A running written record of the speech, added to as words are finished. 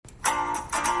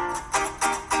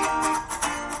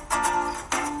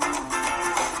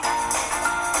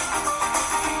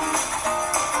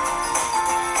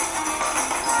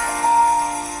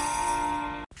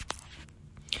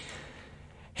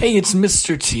Hey, it's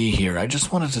Mr. T here. I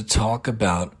just wanted to talk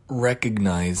about,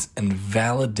 recognize, and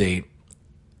validate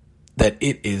that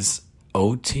it is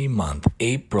OT month.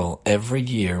 April every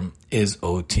year is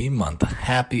OT month.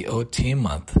 Happy OT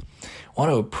month. I want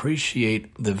to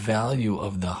appreciate the value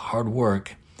of the hard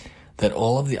work that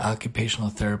all of the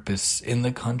occupational therapists in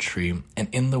the country and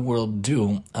in the world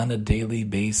do on a daily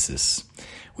basis.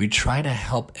 We try to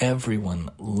help everyone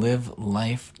live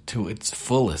life to its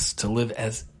fullest, to live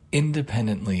as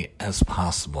independently as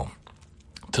possible,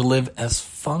 to live as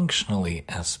functionally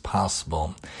as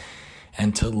possible,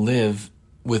 and to live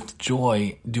with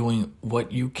joy doing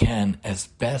what you can as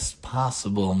best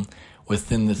possible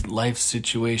within the life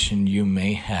situation you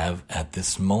may have at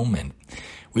this moment.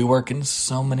 We work in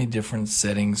so many different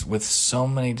settings with so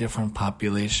many different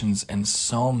populations and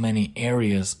so many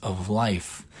areas of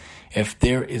life. If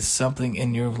there is something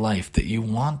in your life that you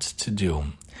want to do,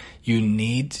 you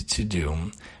need to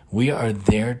do, we are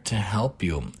there to help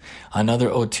you. Another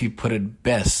OT put it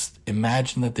best.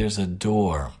 Imagine that there's a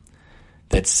door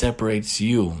that separates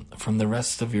you from the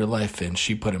rest of your life, and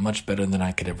she put it much better than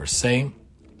I could ever say.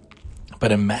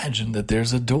 But imagine that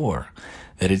there's a door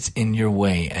that is in your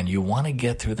way, and you want to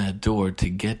get through that door to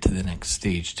get to the next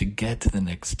stage, to get to the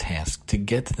next task, to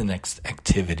get to the next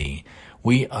activity.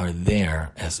 We are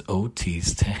there as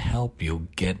OTs to help you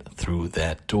get through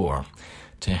that door,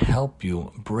 to help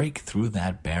you break through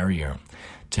that barrier,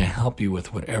 to help you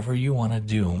with whatever you want to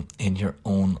do in your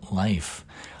own life.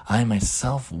 I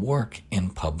myself work in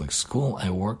public school. I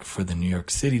work for the New York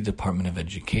City Department of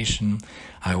Education.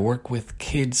 I work with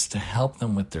kids to help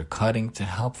them with their cutting, to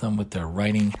help them with their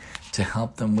writing, to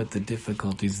help them with the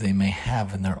difficulties they may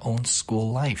have in their own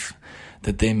school life,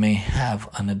 that they may have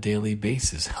on a daily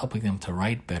basis, helping them to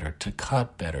write better, to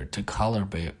cut better, to color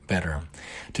better,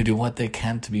 to do what they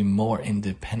can to be more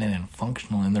independent and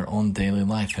functional in their own daily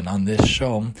life. And on this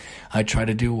show, I try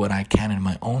to do what I can in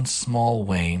my own small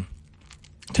way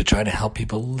to try to help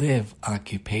people live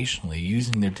occupationally,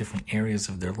 using their different areas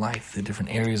of their life, the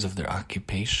different areas of their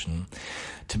occupation,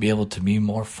 to be able to be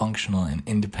more functional and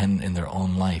independent in their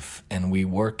own life. And we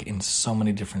work in so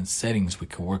many different settings. We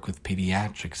could work with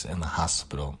pediatrics in the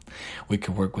hospital. We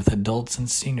could work with adults and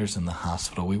seniors in the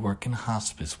hospital. We work in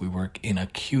hospice. We work in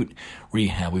acute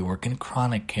rehab. We work in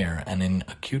chronic care and in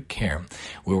acute care.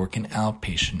 We work in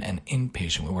outpatient and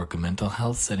inpatient. We work in mental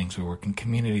health settings. We work in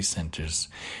community centers.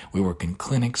 We work in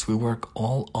clinics. We work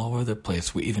all over the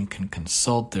place. We even can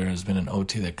consult. There has been an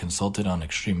OT that consulted on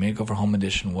Extreme Makeover Home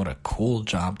Edition. What a cool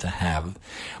job to have.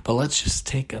 But let's just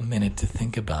take a minute to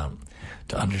think about,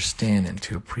 to understand, and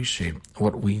to appreciate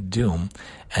what we do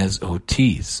as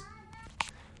OTs.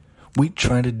 We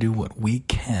try to do what we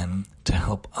can to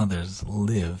help others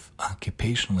live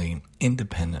occupationally,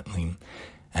 independently,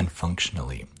 and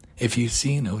functionally. If you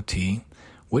see an OT,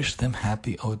 wish them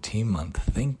happy OT month.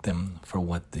 Thank them for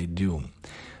what they do.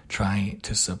 Try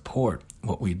to support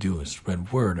what we do.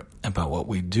 Spread word about what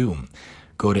we do.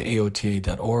 Go to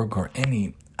aota.org or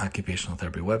any occupational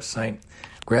therapy website.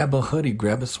 Grab a hoodie,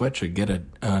 grab a sweatshirt, get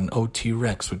an OT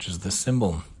Rex, which is the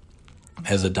symbol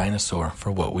as a dinosaur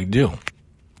for what we do.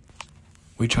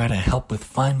 We try to help with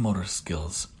fine motor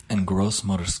skills and gross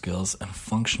motor skills and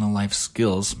functional life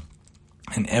skills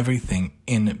and everything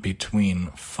in between,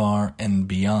 far and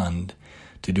beyond,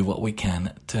 to do what we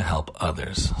can to help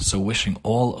others. So wishing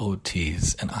all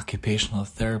OTs and occupational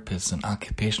therapists and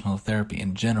occupational therapy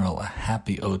in general a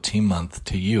happy OT month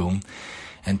to you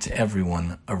and to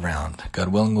everyone around. God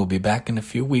willing, we'll be back in a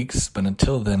few weeks, but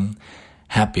until then,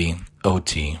 happy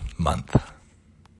OT month.